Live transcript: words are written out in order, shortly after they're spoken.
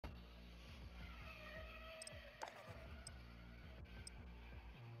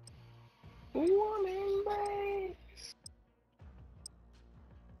Woman, babe.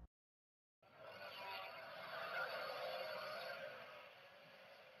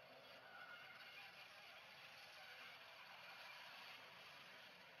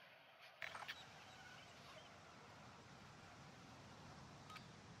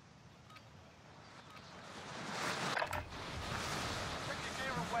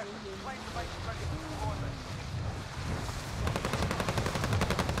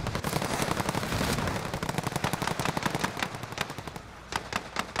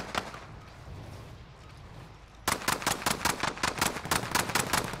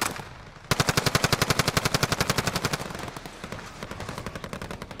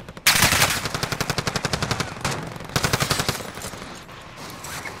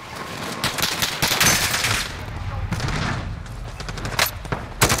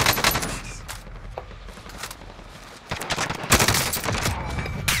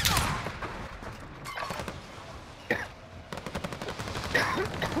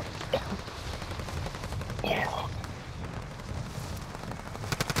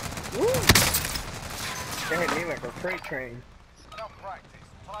 They hit me like a freight train. Enough practice.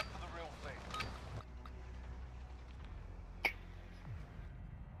 Time for the real thing.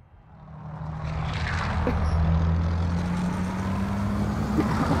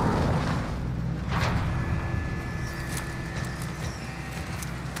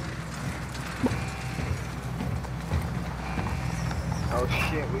 Oh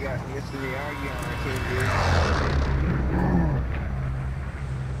shit, we got Mr. Miyagi on our team, dude.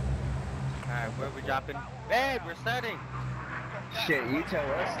 Alright, where we dropping? Babe, we're starting! Shit, you tell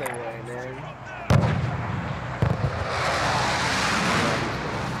us the way, man.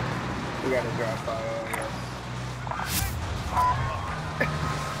 We gotta drop by all of us.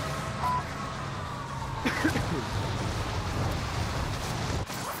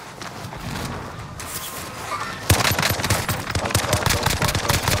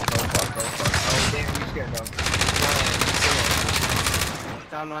 Oh damn, you scared them.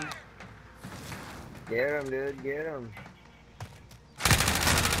 Down one. Get him, dude, get him.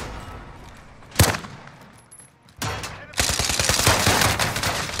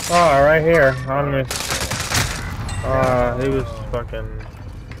 Oh, right here on me. He was fucking.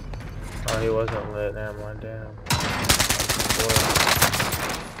 Oh, he wasn't lit. Damn, my damn.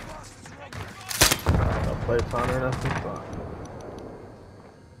 No plates on or nothing. Fuck.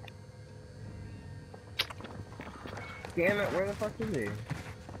 Damn it, where the fuck is he?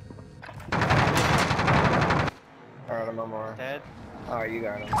 Alright, I'm on more. Dead. Oh, you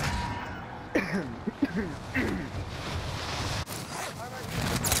got him.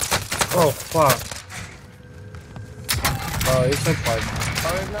 Oh, fuck. Oh, he's in fight.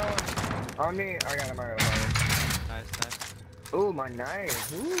 Oh, there's no one. On me. I got him, I got him. Nice, nice. Ooh, my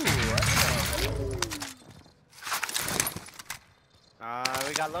knife. Ooh,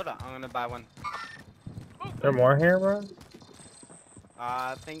 We got loadout. I'm gonna buy one. There more here, bro?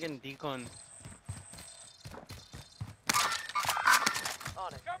 Thinking decon.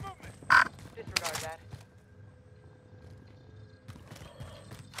 On it. Got movement. Disregard that.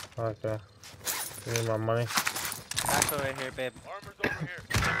 Okay. Give me my money. Back over here, babe. Armor's over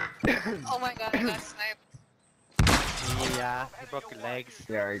here. Oh my god, I got sniped. Yeah, you broke your legs.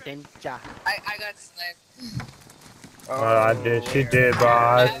 Yeah, Dencha. I got sniped. I did. She did, bro.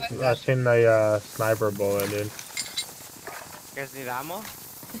 I seen the sniper bullet, dude. You guys need ammo?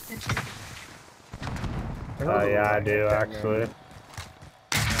 Yeah, I do actually.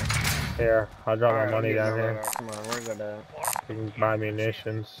 Here, I'll drop my money down here. Come on, where's it at? You can buy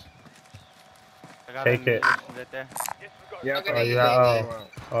munitions. I got Take it. ammunition right there. Disregard. Yep. Okay. Oh yeah.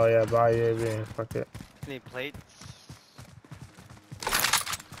 Oh yeah. Buy UAV. Fuck it. Need plates.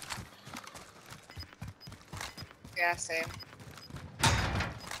 Yeah, same.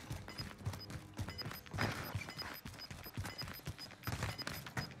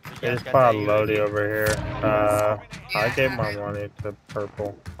 There's spot Lodi over here. I gave my money to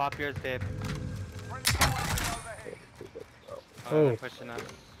purple. Pop yours, babe. Oh. They're pushing us.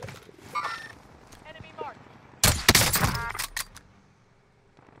 Enemy marked.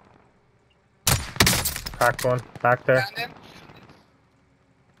 Cracked one. Back there. Found him.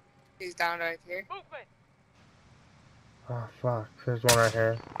 He's down right here. Movement. Oh fuck. There's one right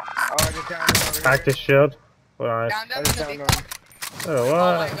here. Oh, I just downed him over Cracked his shield. What on it? Found I him just in the downed big him. Oh, Oh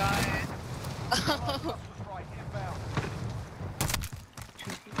what? my god. Right inbound.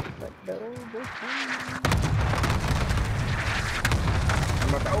 I'm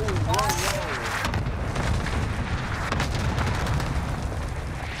about to, oh, whoa.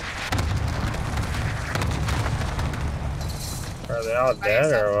 Are they all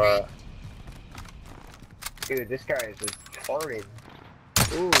dead or what? Dude, this guy is retarded.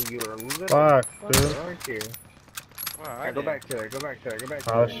 Ooh, you're a little Fuck, fucker, dude. aren't you? Where are Alright, go they? back to it, go back to it, go back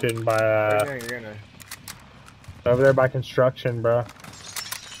to I was it. shooting by You're gonna. over there by construction, bro.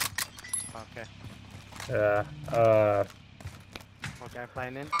 Okay. Yeah. Okay,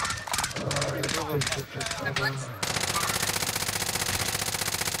 flying in.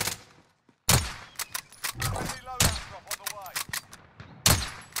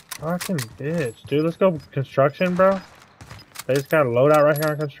 Fucking bitch, dude. Let's go construction, bro. They just got a loadout right here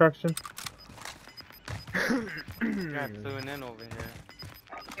on construction. Guy flew in over here.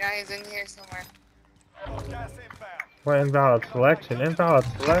 Yeah, he's in here somewhere. Gas inbound. What invalid selection? Invalid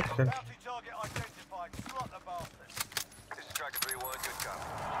selection. Bounty target identified. Slot the bastard. This is Tracker 3-1. Good copy.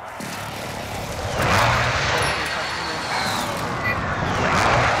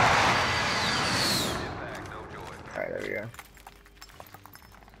 Impact, no joy. Alright, there we go.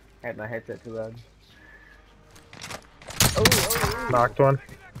 Had my headset too loud. Oh. Knocked one.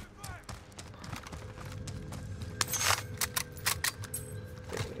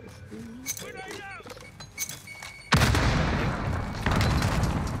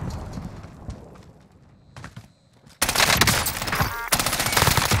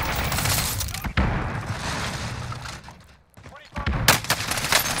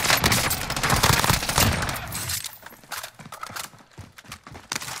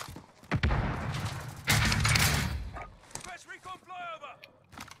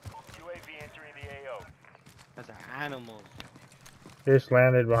 UAV entering the AO. That's an animal. He just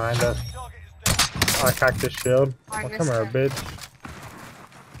landed behind us. Target is down. I cracked his shield. I Oh, missed come here, him. bitch.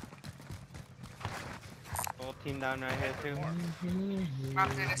 Whole team down right here too.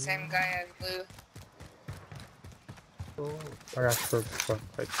 Probably the same guy as Blue. I got for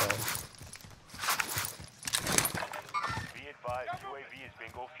quite time. Be advised, UAV is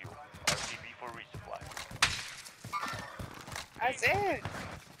bingo fuel. RTB for resupply. That's it.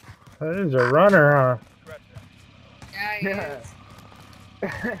 That is a runner, huh? Yeah, he Yeah. is.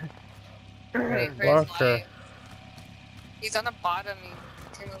 Ready for his Lost her. life. He's on the bottom.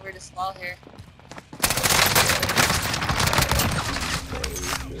 He came over to small here.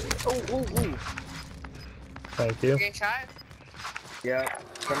 Oh. Thank you. Green shot. Yep,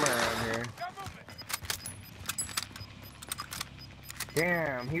 somewhere around here.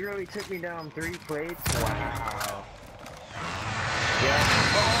 Damn, he really took me down 3 plates? Wow. Yeah.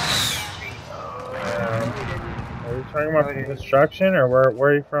 Are you talking about the construction, or where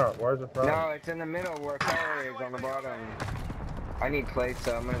are you from? Where's it from? No, it's in the middle where power is on the bottom. I need plates,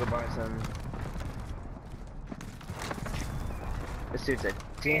 so I'm gonna go buy some. This dude's a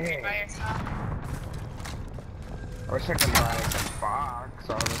dick. By yourself. I wish I could buy a box,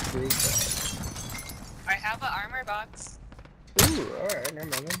 honestly. I have an armor box. But... Ooh, alright, never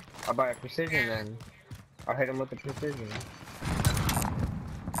mind then. I'll buy a precision then. I'll hit him with the precision.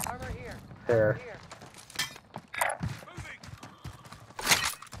 There.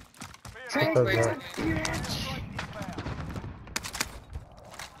 Thanks, Okay. Grace.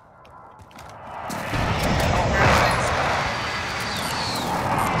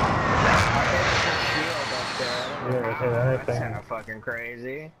 You didn't hit That's anything. kinda fucking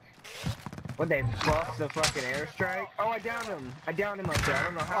crazy. What, they buffed the fucking airstrike? Oh, I downed him. I downed him up there. I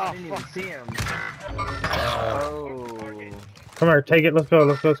don't know how. I didn't even see him. Oh. Come here, take it. Let's go.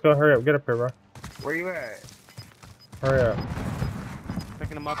 Let's go. Hurry up. Get up here, bro. Where you at? Hurry up.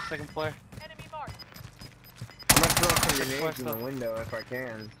 Picking them up, second floor. I'm gonna throw some grenades in the window if I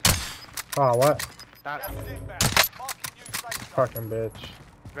can. Oh, what? That Marking new safe zone. Fucking bitch.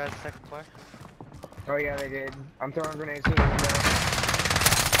 red second floor. Oh yeah, they did. I'm throwing grenades through the window.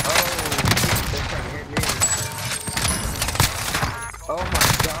 Oh, they're trying to hit me. Oh my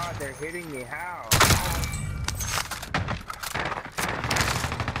god, they're hitting me. How?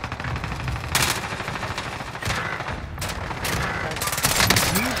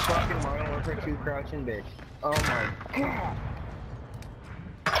 You fucking Modern Warfare 2 crouching bitch. Oh my god.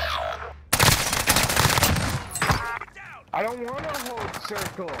 I don't want to hold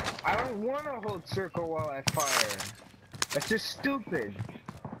circle. I don't want to hold circle while I fire. That's just stupid.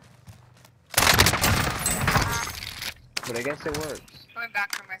 But I guess it works. Going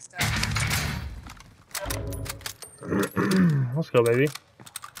back for my stuff. Let's go, baby.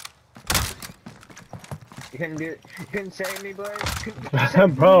 You couldn't do it. You couldn't save me, Blake.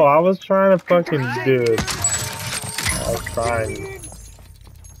 Bro, I was trying to fucking do it. I was trying.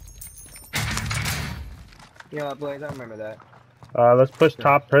 You know what, Blaze? I remember that. Let's push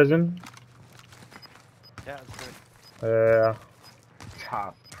top prison. Yeah, that's good. Yeah.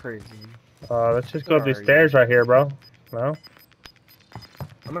 Top prison. Let's just go up these Sorry. stairs right here, bro. No?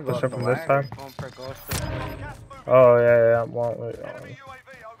 I'm gonna go Push up up the from this ladder. side. Going for a ghost. Oh yeah. Well, wait, Enemy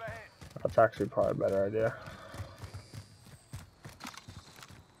UAV overhead. that's actually probably a better idea.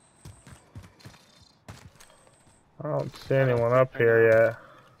 I don't see anyone up here yet.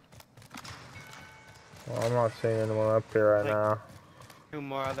 Well, I'm not seeing anyone up here right now. Two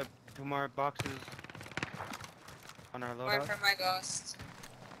more boxes on our More loadout. for my ghost.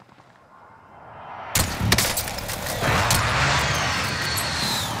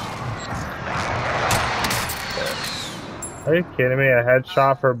 Are you kidding me? A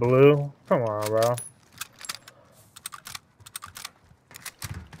headshot for blue? Come on, bro.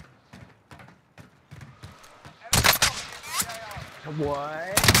 What?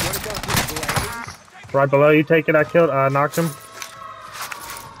 What it goes with Blaze? Right below you, take it. I killed, knocked him.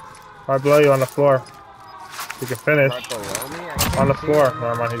 Right below you on the floor. You can finish. Right below me? I can't On the see floor. him.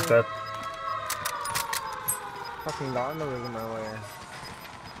 Never mind, he's dead. Fucking gondola in my way.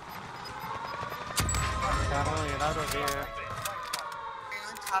 You're out over here. Are you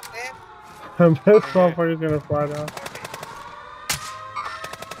on top of it? This motherfucker's gonna fly down. Oh,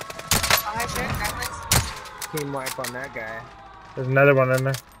 I should grab my... Team wipe on that guy. There's another one in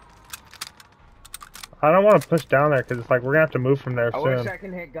there. I don't want to push down there because it's like we're gonna have to move from there I wish soon. I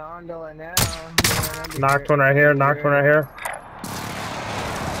can hit gondola now. Yeah, that'd be Knocked great. one right here. Knocked one right here.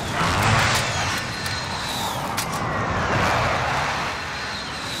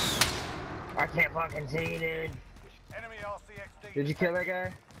 I can't fucking see, dude. Enemy RCXD. Did you kill that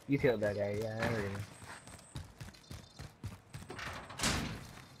guy? You killed that guy, yeah, I heard him.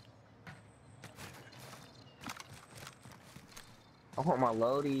 I want my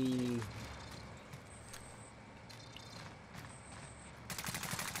loadie.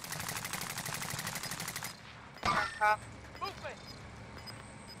 On top.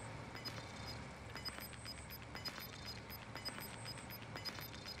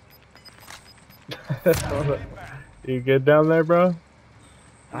 You good down there, bro?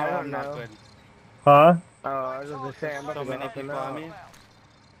 I don't I'm not know. good. Huh? Oh, I was just saying, I'm about So to go many up and people on out. me.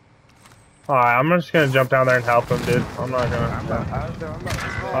 Alright, I'm just gonna jump down there and help him, dude. I'm not I'm gonna. about to go.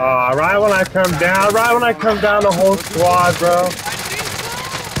 Right when I come down, the whole squad, bro.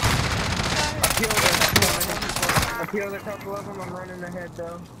 I killed a couple of them, I'm running ahead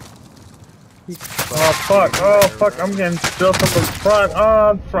though. Oh fuck, I'm getting still from the front.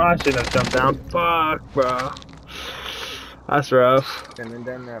 I shouldn't have jumped down. Fuck, bro. That's rough. Been and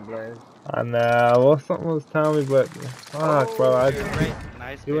done that, Blaze. I know, well, something was telling me, but fuck, bro. You're great.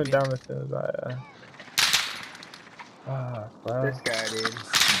 Nice, He went baby. down as soon as I, fuck, bro. This guy, dude.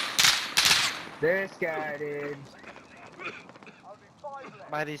 This guy, dude.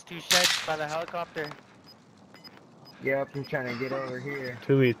 By these two sheds, by the helicopter. Yep, I'm trying to get over here.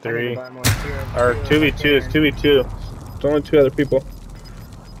 2v3. I need to buy more fuel. Or 2v2, it's 2v2. It's only two other people.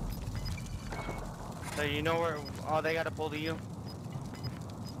 So you know where? Oh, they got a hold of you.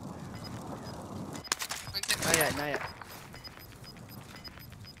 Not yet, not yet.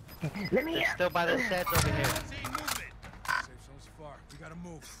 Let me They're out. still by the sheds over here.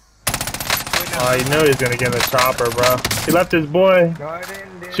 Oh, you knew he was gonna get in the chopper, bro. He left his boy. No, I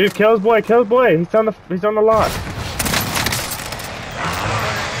didn't, dude. Shoot, kill his boy, He's on the lot.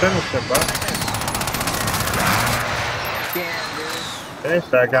 Finish him, bro. Damn, dude. Finish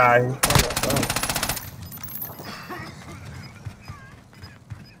that guy.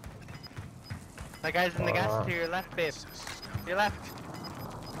 That guy's in the gas to your left, babe. Your left.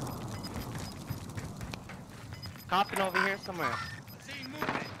 Copping over here somewhere.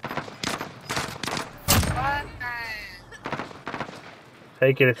 What?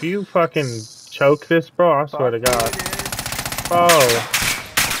 Take it. If you fucking choke this, bro, I swear to God. Oh.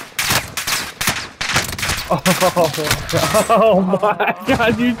 Oh my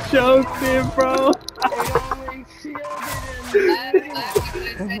God, you choked him, bro.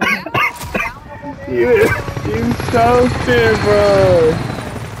 You choked it, bro.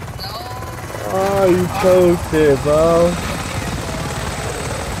 Oh, you choked it, bro.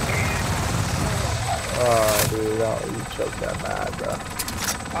 Oh, dude, you choked that bad, bro.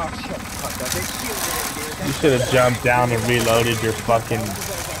 Oh, shut the fuck up. They shielded him, dude. You should have jumped down and reloaded your fucking.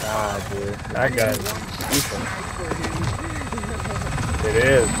 Ah, dude, that guy's decent. It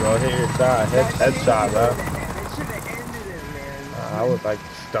is, bro. Hit your shot, headshot, bro. They should have ended him, man. I was like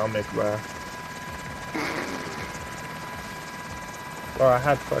stomach, bro. Bro, I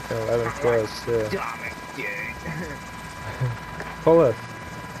had fucking 11 kills too. Stomach, dude. Pull us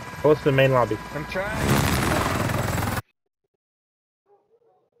to the main lobby. I'm trying.